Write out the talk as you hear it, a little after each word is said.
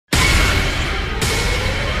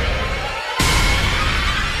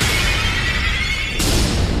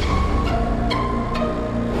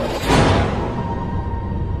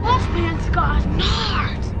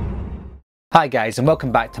Hi guys, and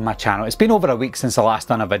welcome back to my channel. It's been over a week since I last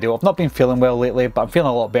done a video. I've not been feeling well lately, but I'm feeling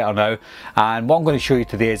a lot better now. And what I'm going to show you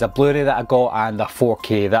today is a Blu-ray that I got and a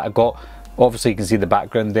 4K that I got. Obviously you can see the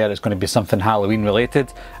background there, it's going to be something Halloween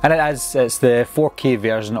related. And it's the 4K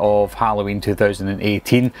version of Halloween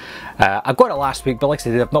 2018. I got it last week, but like I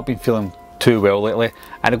said, I've not been feeling too well lately.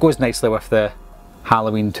 And it goes nicely with the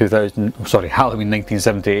Halloween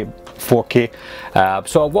 1978 4K.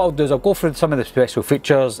 So what I'll do is I'll go through some of the special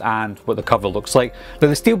features and what the cover looks like. Now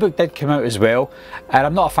the steelbook did come out as well, and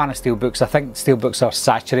I'm not a fan of steelbooks. I think steelbooks are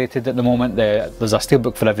saturated at the moment. There's a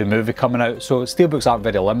steelbook for every movie coming out, so steelbooks aren't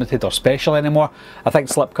very limited or special anymore. I think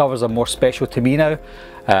slipcovers are more special to me now,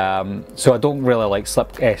 so I don't really like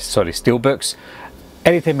steelbooks.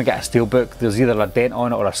 Anytime I get a steelbook, there's either a dent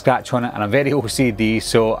on it or a scratch on it, and I'm very OCD,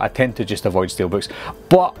 so I tend to just avoid steelbooks.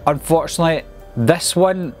 But unfortunately, this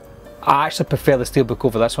one, I actually prefer the steelbook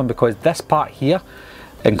over this one because this part here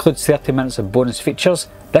includes 30 minutes of bonus features.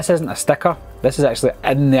 This isn't a sticker, this is actually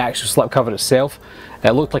in the actual slipcover itself.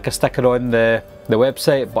 It looked like a sticker on the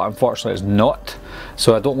website, but unfortunately it's not.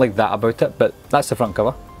 So I don't like that about it, but that's the front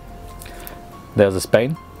cover. There's the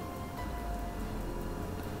spine.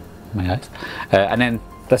 My eyes. And then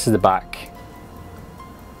this is the back.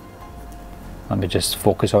 Let me just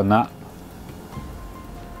focus on that.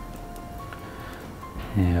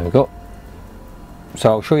 There we go. So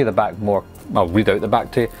I'll show you the back more. I'll read out the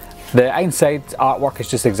back to you. The inside artwork is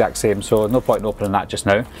just the exact same, so no point in opening that just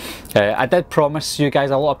now. I did promise you guys,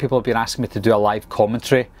 a lot of people have been asking me to do a live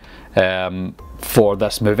commentary for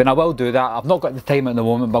this movie, and I will do that. I've not got the time at the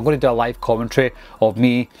moment, but I'm going to do a live commentary of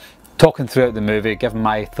me talking throughout the movie, giving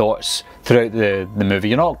my thoughts throughout the movie.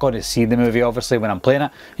 You're not going to see the movie obviously when I'm playing it,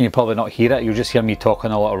 and you'll probably not hear it, you'll just hear me talking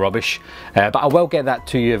a lot of rubbish. But I will get that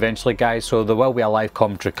to you eventually guys, so there will be a live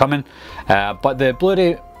commentary coming. But the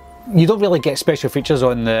Blu-ray, you don't really get special features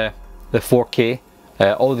on the 4K.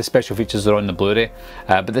 All the special features are on the Blu-ray,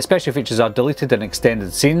 but the special features are deleted and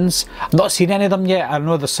extended scenes. I've not seen any of them yet. I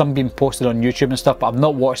know there's some being posted on YouTube and stuff, but I've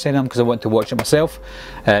not watched any of them because I want to watch it myself,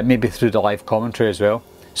 maybe through the live commentary as well.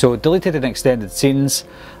 So deleted and extended scenes,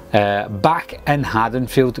 back in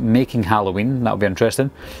Haddonfield making Halloween, that'll be interesting.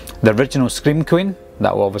 The original Scream Queen,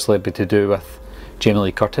 that will obviously be to do with Jamie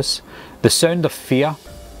Lee Curtis. The Sound of Fear,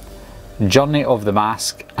 Journey of the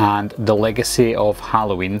Mask, and The Legacy of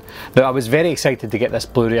Halloween. Now I was very excited to get this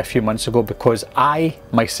Blu-ray a few months ago because I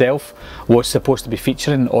myself was supposed to be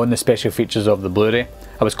featuring on the special features of the Blu-ray.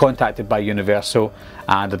 I was contacted by Universal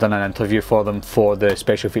and I'd done an interview for them for the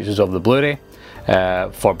special features of the Blu-ray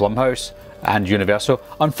for Blumhouse and Universal.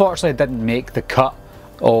 Unfortunately I didn't make the cut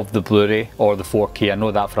of the Blu-ray or the 4K, I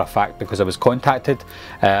know that for a fact because I was contacted,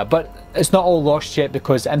 but it's not all lost yet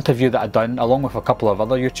because the interview that I'd done along with a couple of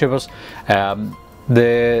other YouTubers,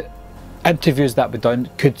 the interviews that we've done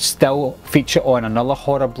could still feature on another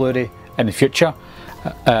horror Blu-ray in the future,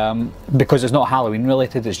 because it's not Halloween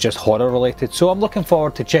related, it's just horror related. So I'm looking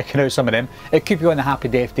forward to checking out some of them. It could be on the Happy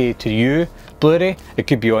Death Day to You Blu-ray, it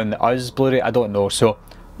could be on the Us Blu-ray, I don't know. So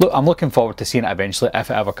look, I'm looking forward to seeing it eventually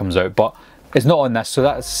if it ever comes out, but it's not on this, so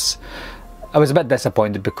I was a bit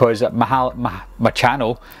disappointed because my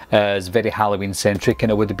channel is very Halloween centric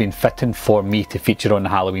and it would have been fitting for me to feature on the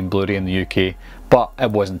Halloween Blu-ray in the UK, but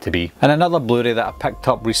it wasn't to be. And another Blu-ray that I picked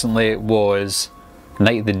up recently was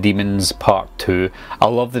Night of the Demons Part 2. I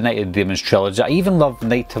love the Night of the Demons trilogy. I even love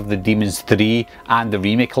Night of the Demons 3 and the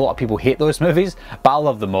remake. A lot of people hate those movies, but I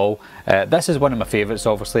love them all. This is one of my favourites,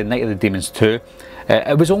 obviously, Night of the Demons 2.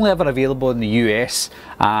 It was only ever available in the US,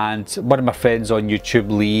 and one of my friends on YouTube,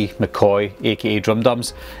 Lee McCoy, aka Drum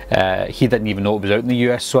Dums, he didn't even know it was out in the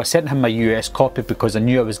US, so I sent him my US copy because I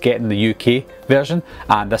knew I was getting the UK version,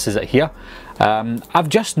 and this is it here. I've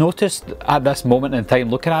just noticed at this moment in time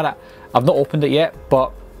looking at it, I've not opened it yet,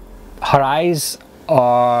 but her eyes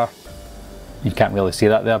are, you can't really see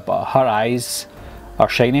that there, but her eyes are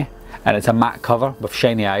shiny. And it's a matte cover with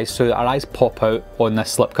shiny eyes, so our eyes pop out on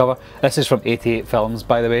this slipcover. This is from 88 Films,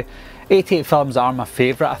 by the way. 88 Films are my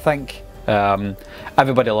favourite, I think.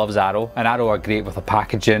 Everybody loves Arrow, and Arrow are great with the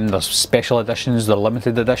packaging. There's special editions, they're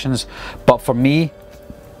limited editions. But for me,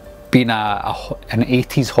 being an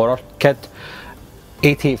 80s horror kid,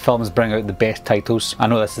 88 Films bring out the best titles. I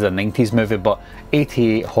know this is a 90s movie, but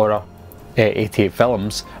 88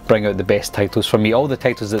 Films bring out the best titles for me. All the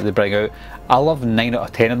titles that they bring out, I love 9 out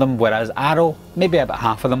of 10 of them, whereas Arrow, maybe about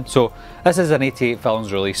half of them. So this is an 88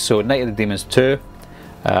 Films release, so Night of the Demons 2.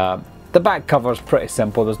 The back cover is pretty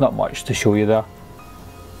simple, there's not much to show you there.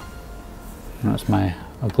 That's my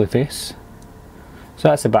ugly face. So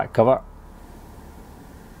that's the back cover.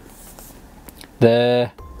 The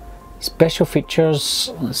special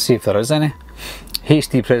features, let's see if there is any.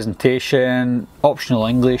 HD presentation, optional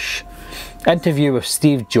English, interview with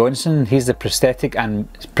Steve Johnson, he's the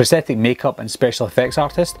prosthetic makeup and special effects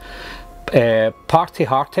artist, Party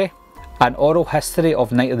Harty, an oral history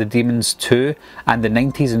of Night of the Demons 2 and the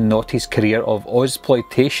 90s and noughties career of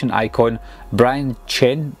Ozploitation icon Brian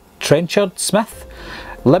Trenchard Smith,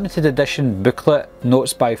 limited edition booklet,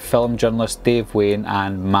 notes by film journalist Dave Wayne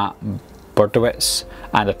and Matt Burdowitz,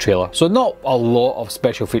 and a trailer. So not a lot of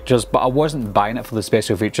special features, but I wasn't buying it for the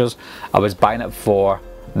special features, I was buying it for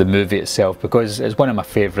the movie itself because it's one of my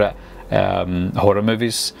favourite horror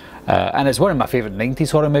movies, and it's one of my favourite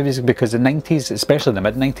 90s horror movies because the 90s, especially the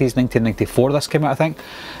mid-90s, 1994 this came out I think,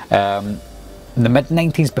 the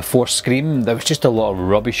mid-90s before Scream, there was just a lot of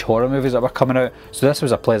rubbish horror movies that were coming out, so this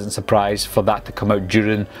was a pleasant surprise for that to come out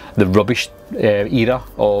during the rubbish era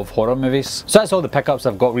of horror movies. So that's all the pickups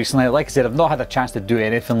I've got recently. Like I said, I've not had a chance to do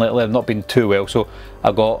anything lately, I've not been too well, so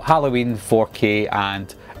I've got Halloween 4K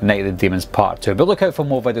and Night of the Demons Part 2, but look out for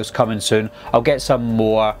more videos coming soon. I'll get some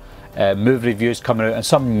more movie reviews coming out and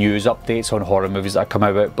some news updates on horror movies that come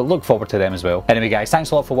out, but look forward to them as well. Anyway guys,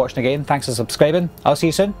 thanks a lot for watching again, thanks for subscribing, I'll see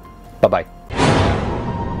you soon, bye bye.